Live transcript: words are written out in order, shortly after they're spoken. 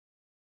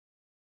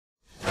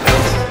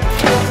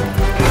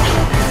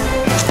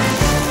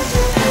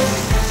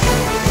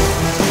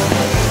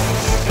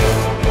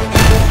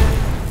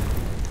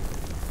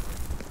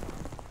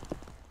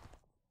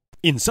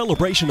In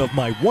celebration of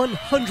my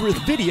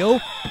 100th video,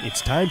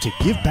 it's time to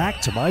give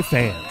back to my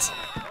fans.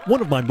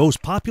 One of my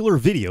most popular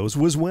videos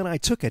was when I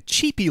took a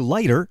cheapy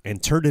lighter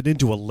and turned it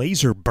into a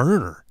laser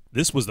burner.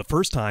 This was the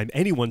first time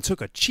anyone took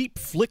a cheap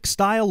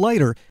flick-style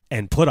lighter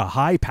and put a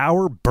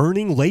high-power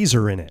burning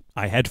laser in it.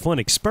 I had fun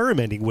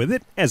experimenting with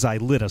it as I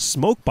lit a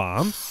smoke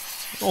bomb,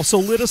 also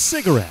lit a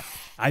cigarette.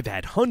 I've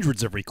had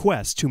hundreds of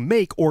requests to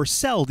make or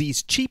sell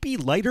these Cheapy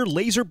Lighter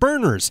Laser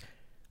Burners,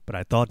 but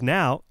I thought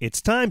now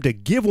it's time to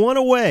give one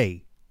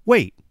away.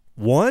 Wait,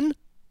 one?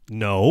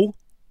 No.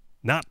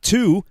 Not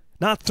two,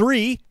 not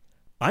three.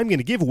 I'm going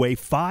to give away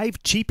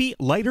 5 Cheapy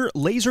Lighter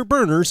Laser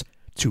Burners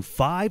to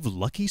 5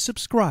 lucky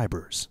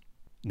subscribers.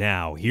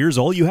 Now, here's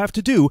all you have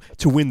to do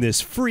to win this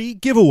free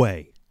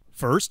giveaway.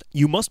 First,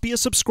 you must be a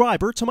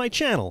subscriber to my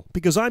channel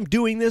because I'm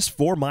doing this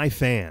for my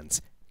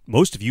fans.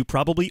 Most of you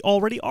probably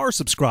already are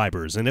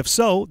subscribers, and if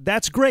so,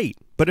 that's great.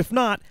 But if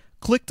not,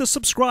 click the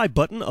subscribe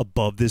button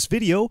above this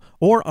video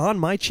or on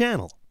my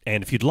channel.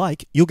 And if you'd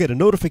like, you'll get a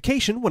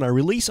notification when I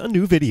release a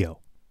new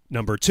video.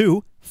 Number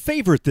 2,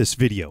 favorite this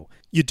video.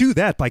 You do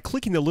that by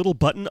clicking the little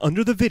button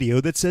under the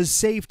video that says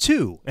Save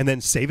To, and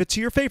then save it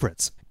to your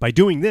favorites. By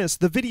doing this,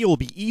 the video will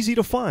be easy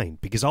to find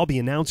because I'll be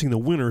announcing the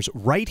winners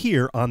right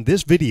here on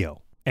this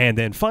video. And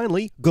then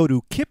finally, go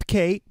to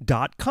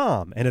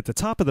kipkay.com, and at the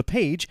top of the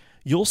page,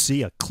 you'll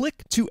see a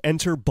Click to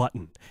Enter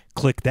button.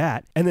 Click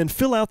that, and then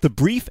fill out the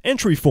brief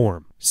entry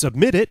form.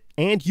 Submit it,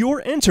 and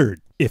you're entered.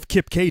 If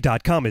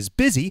kipkay.com is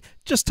busy,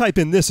 just type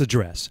in this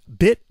address,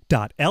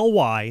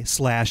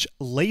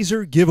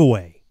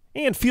 bit.ly/lasergiveaway.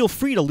 And feel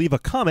free to leave a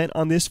comment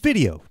on this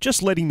video,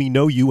 just letting me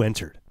know you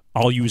entered.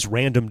 I'll use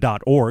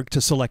random.org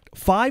to select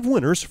 5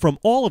 winners from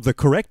all of the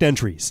correct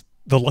entries.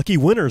 The lucky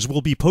winners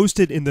will be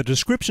posted in the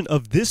description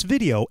of this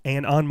video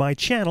and on my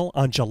channel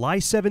on July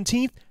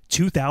 17th,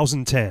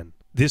 2010.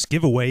 This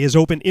giveaway is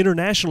open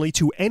internationally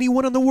to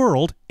anyone in the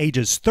world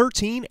ages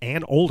 13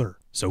 and older.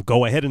 So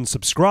go ahead and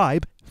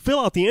subscribe, fill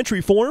out the entry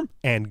form,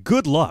 and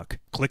good luck.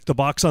 Click the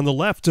box on the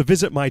left to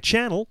visit my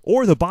channel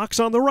or the box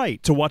on the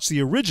right to watch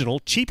the original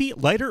Cheapy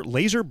Lighter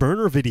Laser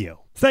Burner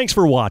video. Thanks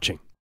for watching.